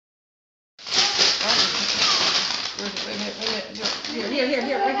Wait a minute. Here, right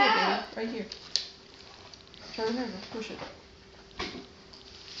here, baby. Right here. Turn it over, push it.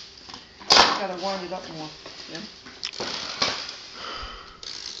 Gotta wind it up more. Yeah.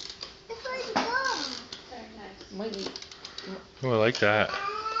 It's ready to go. Very nice. Might need, Oh, I like that.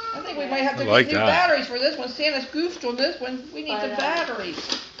 I think we might have to I like get new that. batteries for this one. Santa's goofed on this one. We need the batteries.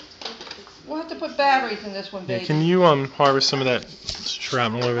 We'll have to put batteries in this one, Yeah, baby. can you harvest some of that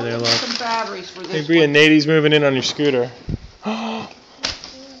shrapnel over there, We'll love? put some batteries for this Hey, Bria, one. Nady's moving in on your scooter. I'll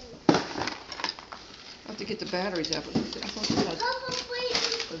have to get the batteries out. I thought it had,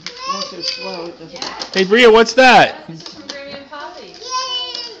 once they're slow, it doesn't. Yeah. Hey, Bria, what's that? This is from Grammy and Polly.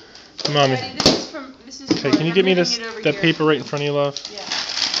 Mommy. Ready? This is Okay, can you give me this that paper right in front of you, love? Yeah.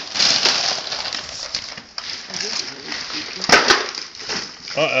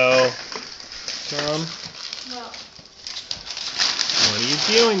 Uh-oh. Come. Well, What are you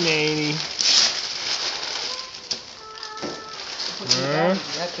doing, Nady? Put some batteries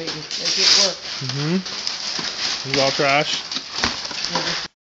in that baby. Make it work. Mm-hmm. Is it all trash?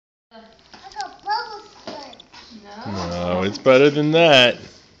 I got bubble sponge. no. No, it's better than that.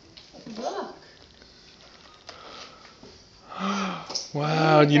 Look.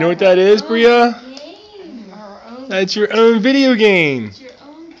 Wow, do you know what that is, Bria? Game. Our own. That's your own video game. It's your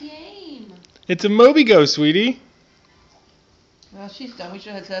own game. It's a MobiGo, sweetie. Well, she's done. We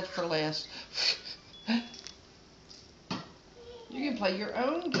should have that for last. You can play your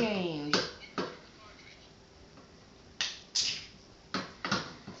own games.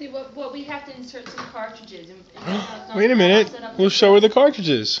 See, what we have to insert some cartridges. And that's not Wait a minute. set up We'll like show her this. the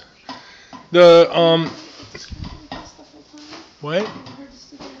cartridges. The what?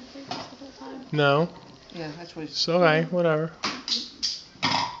 No. Yeah, that's what it's. It's okay. Whatever.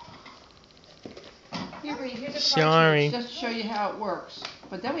 Here, Bree, here's a Sorry. Just to show you how it works.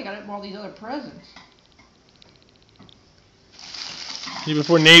 But then we got all these other presents. Yeah,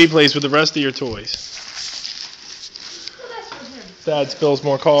 before Nady plays with the rest of your toys. Well, that's for him. Dad spills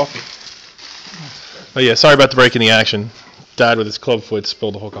more coffee. Oh yeah, sorry about the break in the action. Dad with his club foot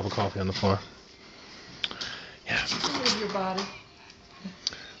spilled a whole cup of coffee on the floor. Yeah. Move your body.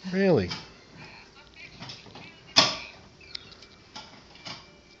 Really?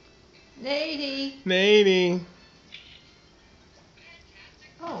 Nady. Nady.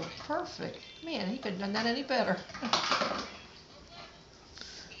 Oh, perfect. Man, he couldn't have done that any better.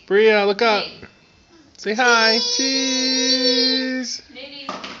 Bria, look up. Nate. Say hi. Cheese. Nate.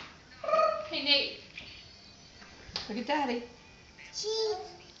 Hey, Nate. Look at Daddy. Cheese.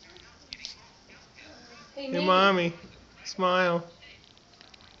 Hey, Hey, Nate. mommy. Smile.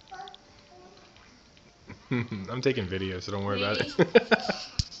 I'm taking video, so don't worry about it.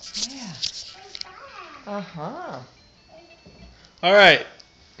 Yeah. Uh-huh. All right.